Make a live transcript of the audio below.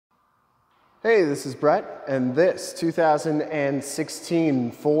Hey, this is Brett, and this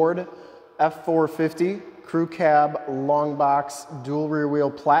 2016 Ford F450 Crew Cab Longbox Dual Rear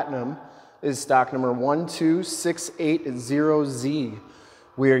Wheel Platinum is stock number 12680Z.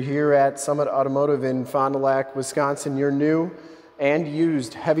 We are here at Summit Automotive in Fond du Lac, Wisconsin, your new and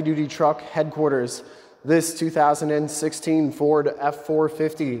used heavy-duty truck headquarters. This 2016 Ford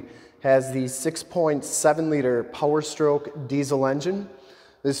F450 has the 6.7-liter Powerstroke diesel engine.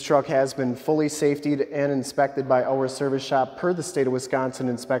 This truck has been fully safetied and inspected by our service shop per the state of Wisconsin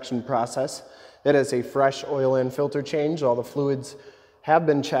inspection process. It has a fresh oil and filter change. All the fluids have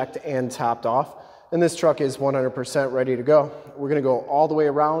been checked and topped off, and this truck is 100% ready to go. We're going to go all the way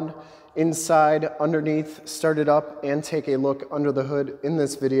around, inside, underneath, start it up, and take a look under the hood in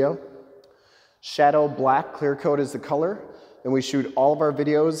this video. Shadow black clear coat is the color, and we shoot all of our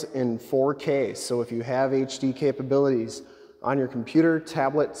videos in 4K. So if you have HD capabilities on your computer,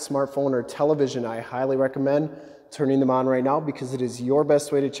 tablet, smartphone, or television, I highly recommend turning them on right now because it is your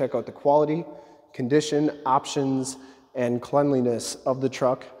best way to check out the quality, condition, options, and cleanliness of the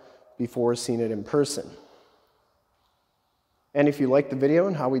truck before seeing it in person. And if you like the video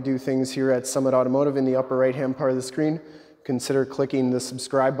and how we do things here at Summit Automotive, in the upper right-hand part of the screen, consider clicking the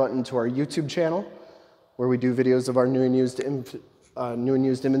subscribe button to our YouTube channel, where we do videos of our new and used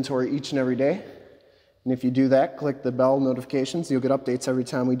inventory each and every day. And if you do that, click the bell notifications. You'll get updates every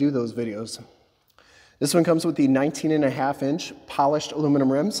time we do those videos. This one comes with the 19.5-inch polished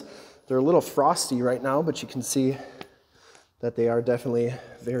aluminum rims. They're a little frosty right now, but you can see that they are definitely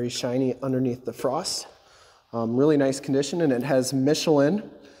very shiny underneath the frost. Really nice condition, and it has Michelin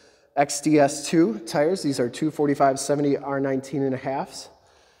XDS2 tires. These are 245/70 R19.5s,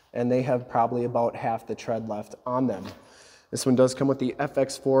 and they have probably about half the tread left on them. This one does come with the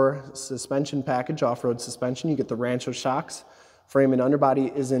FX4 suspension package, off-road suspension. You get the Rancho shocks. Frame and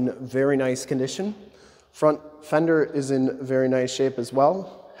underbody is in very nice condition. Front fender is in very nice shape as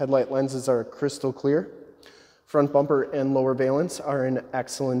well. Headlight lenses are crystal clear. Front bumper and lower valence are in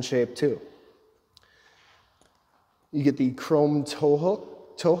excellent shape too. You get the chrome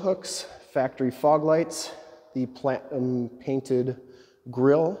tow hooks, factory fog lights. The platinum painted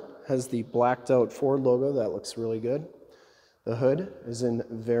grille has the blacked out Ford logo. That looks really good. The hood is in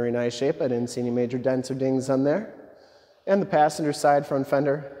very nice shape. I didn't see any major dents or dings on there. And the passenger side front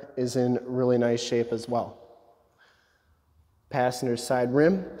fender is in really nice shape as well. Passenger side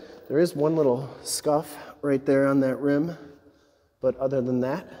rim, there is one little scuff right there on that rim, but other than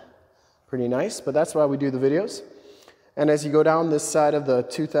that, pretty nice. But that's why we do the videos. And as you go down this side of the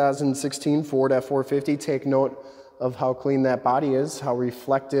 2016 Ford F450, take note of how clean that body is, how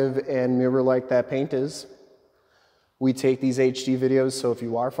reflective and mirror-like that paint is. We take these HD videos, so if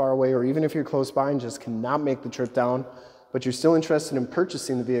you are far away or even if you're close by and just cannot make the trip down, but you're still interested in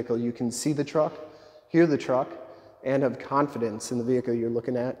purchasing the vehicle, you can see the truck, hear the truck, and have confidence in the vehicle you're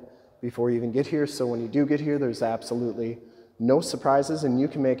looking at before you even get here. So when you do get here, there's absolutely no surprises, and you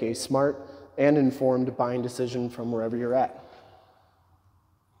can make a smart and informed buying decision from wherever you're at.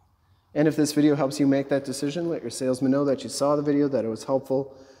 And if this video helps you make that decision, let your salesman know that you saw the video, that it was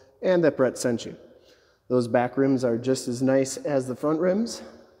helpful, and that Brett sent you. Those back rims are just as nice as the front rims,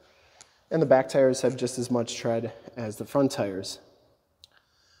 and the back tires have just as much tread as the front tires.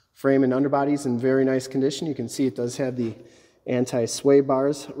 Frame and underbody's in very nice condition. You can see it does have the anti-sway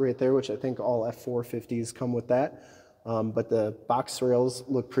bars right there, which I think all F450s come with that. But the box rails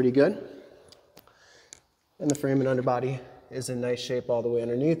look pretty good. And the frame and underbody is in nice shape all the way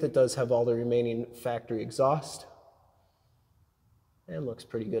underneath. It does have all the remaining factory exhaust, and looks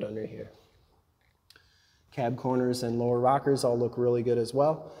pretty good under here. Cab corners and lower rockers all look really good as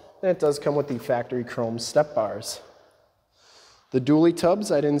well. And it does come with the factory chrome step bars. The dually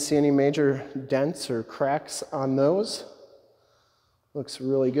tubs, I didn't see any major dents or cracks on those. Looks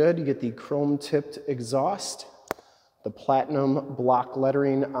really good. You get the chrome tipped exhaust, the platinum block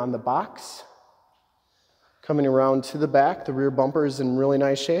lettering on the box. Coming around to the back, the rear bumper is in really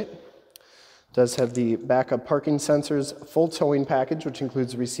nice shape. It does have the backup parking sensors, full towing package, which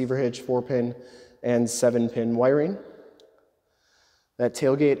includes receiver hitch, 4-pin, and 7-pin wiring. That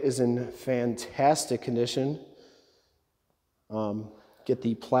tailgate is in fantastic condition. Get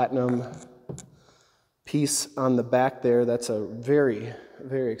the platinum piece on the back there. That's a very,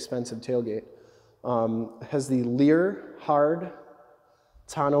 very expensive tailgate. Has the Leer hard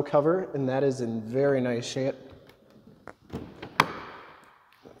tonneau cover, and that is in very nice shape.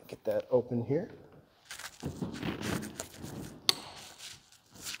 Get that open here.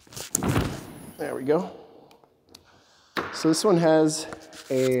 There we go. So this one has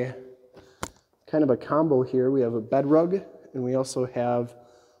a kind of a combo here. We have a bed rug, and we also have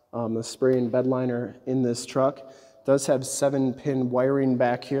The spray and bed liner in this truck does have 7-pin wiring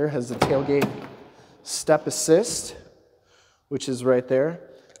back here, has the tailgate step assist, which is right there.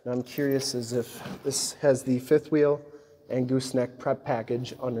 And I'm curious as if this has the fifth wheel and gooseneck prep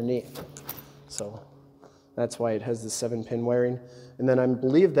package underneath. So that's why it has the 7-pin wiring. And then I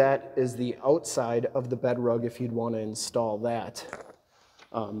believe that is the outside of the bed rug if you'd want to install that.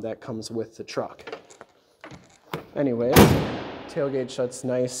 That comes with the truck. Anyways, tailgate shuts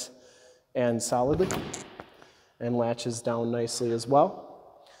nice and solidly and latches down nicely as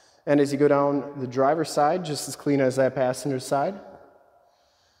well. And as you go down the driver's side, just as clean as that passenger side.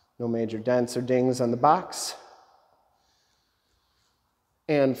 No major dents or dings on the box.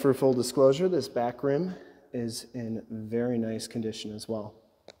 And for full disclosure, this back rim is in very nice condition as well.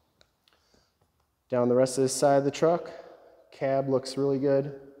 Down the rest of this side of the truck, cab looks really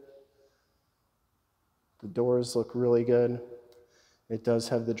good. The doors look really good. It does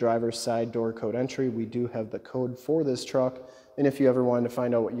have the driver's side door code entry. We do have the code for this truck. And if you ever wanted to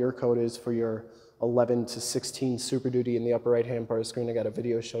find out what your code is for your 11 to 16 Super Duty in the upper right-hand part of the screen, I got a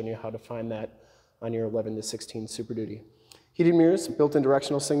video showing you how to find that on your 11 to 16 Super Duty. Heated mirrors, built-in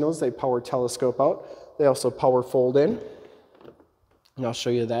directional signals. They power telescope out. They also power fold in. And I'll show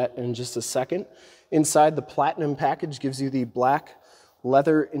you that in just a second. Inside, the Platinum package gives you the black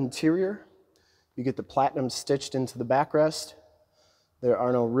leather interior. You get the Platinum stitched into the backrest. There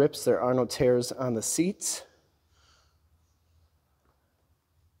are no rips, there are no tears on the seats.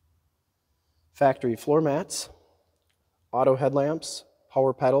 Factory floor mats, auto headlamps,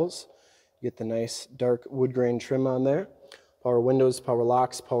 power pedals. You get the nice dark wood grain trim on there. Power windows, power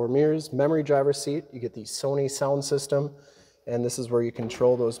locks, power mirrors, memory driver seat. You get the Sony sound system, and this is where you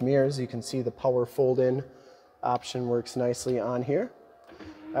control those mirrors. You can see the power fold-in option works nicely on here.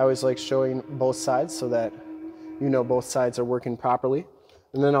 I always like showing both sides so that you know both sides are working properly.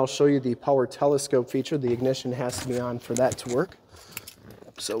 And then I'll show you the power telescope feature. The ignition has to be on for that to work.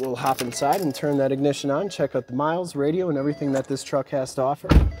 So we'll hop inside and turn that ignition on, check out the miles, radio, and everything that this truck has to offer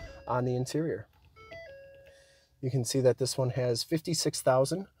on the interior. You can see that this one has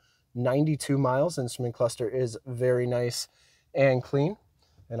 56,092 miles. Instrument cluster is very nice and clean.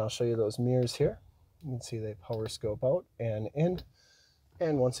 And I'll show you those mirrors here. You can see they power scope out and in.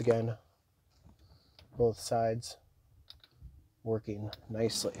 And once again, both sides working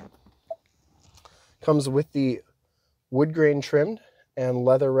nicely. Comes with the wood grain trimmed and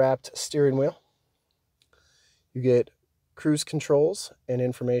leather wrapped steering wheel. You get cruise controls and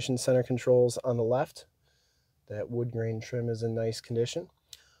information center controls on the left. That wood grain trim is in nice condition.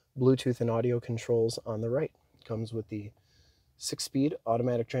 Bluetooth and audio controls on the right. Comes with the 6-speed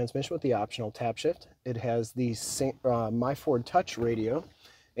automatic transmission with the optional tap shift. It has the My Ford Touch radio,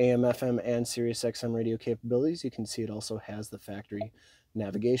 AM, FM, and Sirius XM radio capabilities. You can see it also has the factory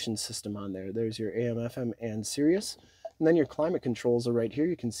navigation system on there. There's your AM, FM, and Sirius. And then your climate controls are right here.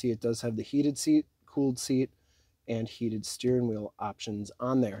 You can see it does have the heated seat, cooled seat, and heated steering wheel options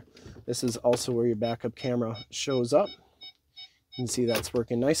on there. This is also where your backup camera shows up. You can see that's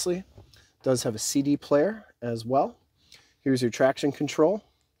working nicely. It does have a CD player as well. Here's your traction control,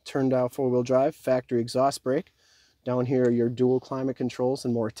 turn dial 4-wheel drive, factory exhaust brake. Down here are your dual climate controls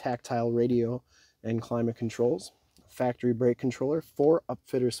and more tactile radio and climate controls. Factory brake controller, 4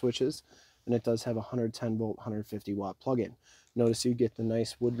 upfitter switches, and it does have a 110 volt, 150 watt plug-in. Notice you get the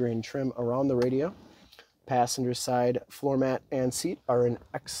nice wood grain trim around the radio. Passenger side floor mat and seat are in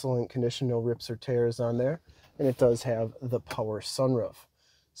excellent condition, no rips or tears on there. And it does have the power sunroof.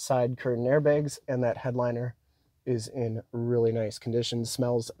 Side curtain airbags, and that headliner is in really nice condition.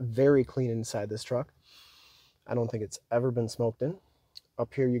 Smells very clean inside this truck. I don't think it's ever been smoked in.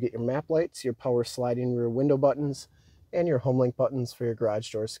 Up here you get your map lights, your power sliding rear window buttons, and your home link buttons for your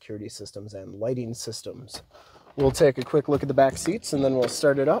garage door security systems and lighting systems. We'll take a quick look at the back seats and then we'll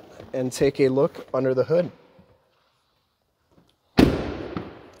start it up and take a look under the hood.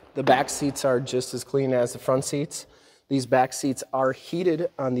 The back seats are just as clean as the front seats. These back seats are heated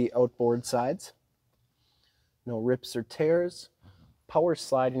on the outboard sides. No rips or tears. Power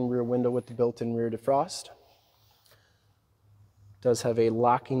sliding rear window with the built-in rear defrost. Does have a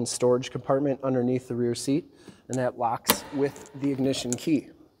locking storage compartment underneath the rear seat, and that locks with the ignition key.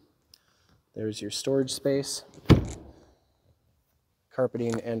 There's your storage space.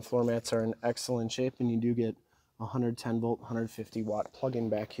 Carpeting and floor mats are in excellent shape, and you do get 110 volt, 150 watt plug-in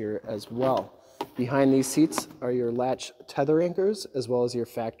back here as well. Behind these seats are your latch tether anchors as well as your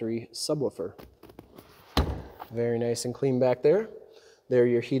factory subwoofer. Very nice and clean back there. There are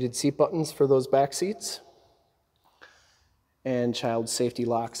your heated seat buttons for those back seats. And child safety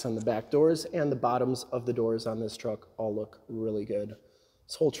locks on the back doors, and the bottoms of the doors on this truck all look really good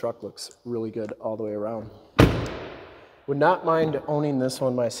This whole truck looks really good all the way around. Would not mind owning this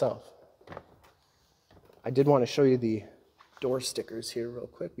one myself. I did want to show you the door stickers here real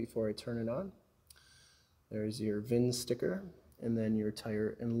quick before I turn it on. There's your VIN sticker and then your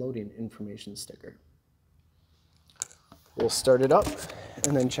tire and loading information sticker. We'll start it up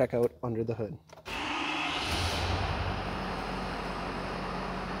and then check out under the hood.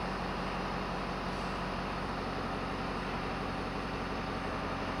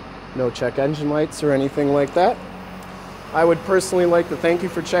 No check engine lights or anything like that. I would personally like to thank you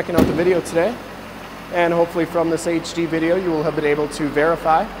for checking out the video today. And hopefully from this HD video, you will have been able to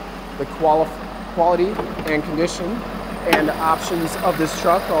verify the quality and condition and options of this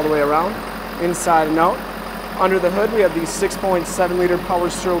truck all the way around, inside and out. Under the hood, we have the 6.7 liter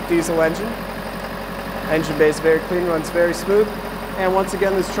Powerstroke diesel engine. Engine bay is very clean, runs very smooth. And once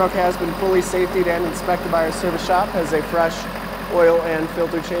again, this truck has been fully safetied and inspected by our service shop, has a fresh oil and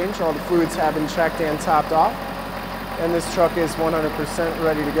filter change. All the fluids have been checked and topped off. And this truck is 100%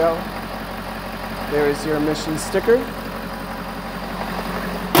 ready to go. There is your emission sticker.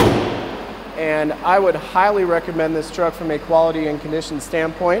 And I would highly recommend this truck from a quality and condition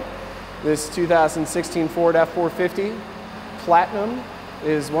standpoint. This 2016 Ford F450 Platinum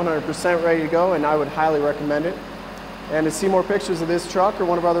is 100% ready to go, and I would highly recommend it. And to see more pictures of this truck or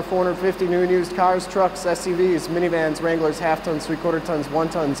one of our other 450 new and used cars, trucks, SUVs, minivans, Wranglers, half tons, 3/4 tons, 1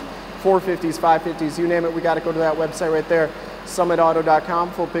 tons, 450s, 550s, you name it, we got to go to that website right there,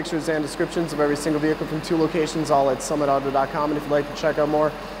 summitauto.com. Full pictures and descriptions of every single vehicle from 2 locations, all at summitauto.com. And if you'd like to check out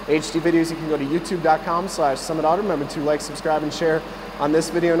more HD videos, you can go to youtube.com/summitauto. Remember to like, subscribe, and share on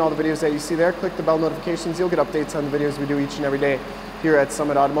this video and all the videos that you see there. Click the bell notifications. You'll get updates on the videos we do each and every day here at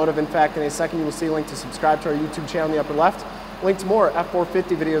Summit Automotive. In fact, in a second, you will see a link to subscribe to our YouTube channel in the upper left, a link to more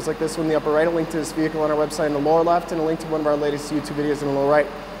F450 videos like this one in the upper right, a link to this vehicle on our website in the lower left, and a link to one of our latest YouTube videos in the lower right.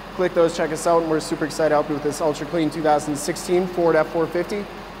 Click those, check us out, and we're super excited to help you with this ultra clean 2016 Ford F450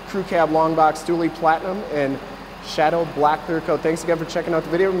 Crew Cab Longbox DUALLIE Platinum and Shadow Black Clear Coat. Thanks again for checking out the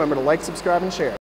video. Remember to like, subscribe, and share.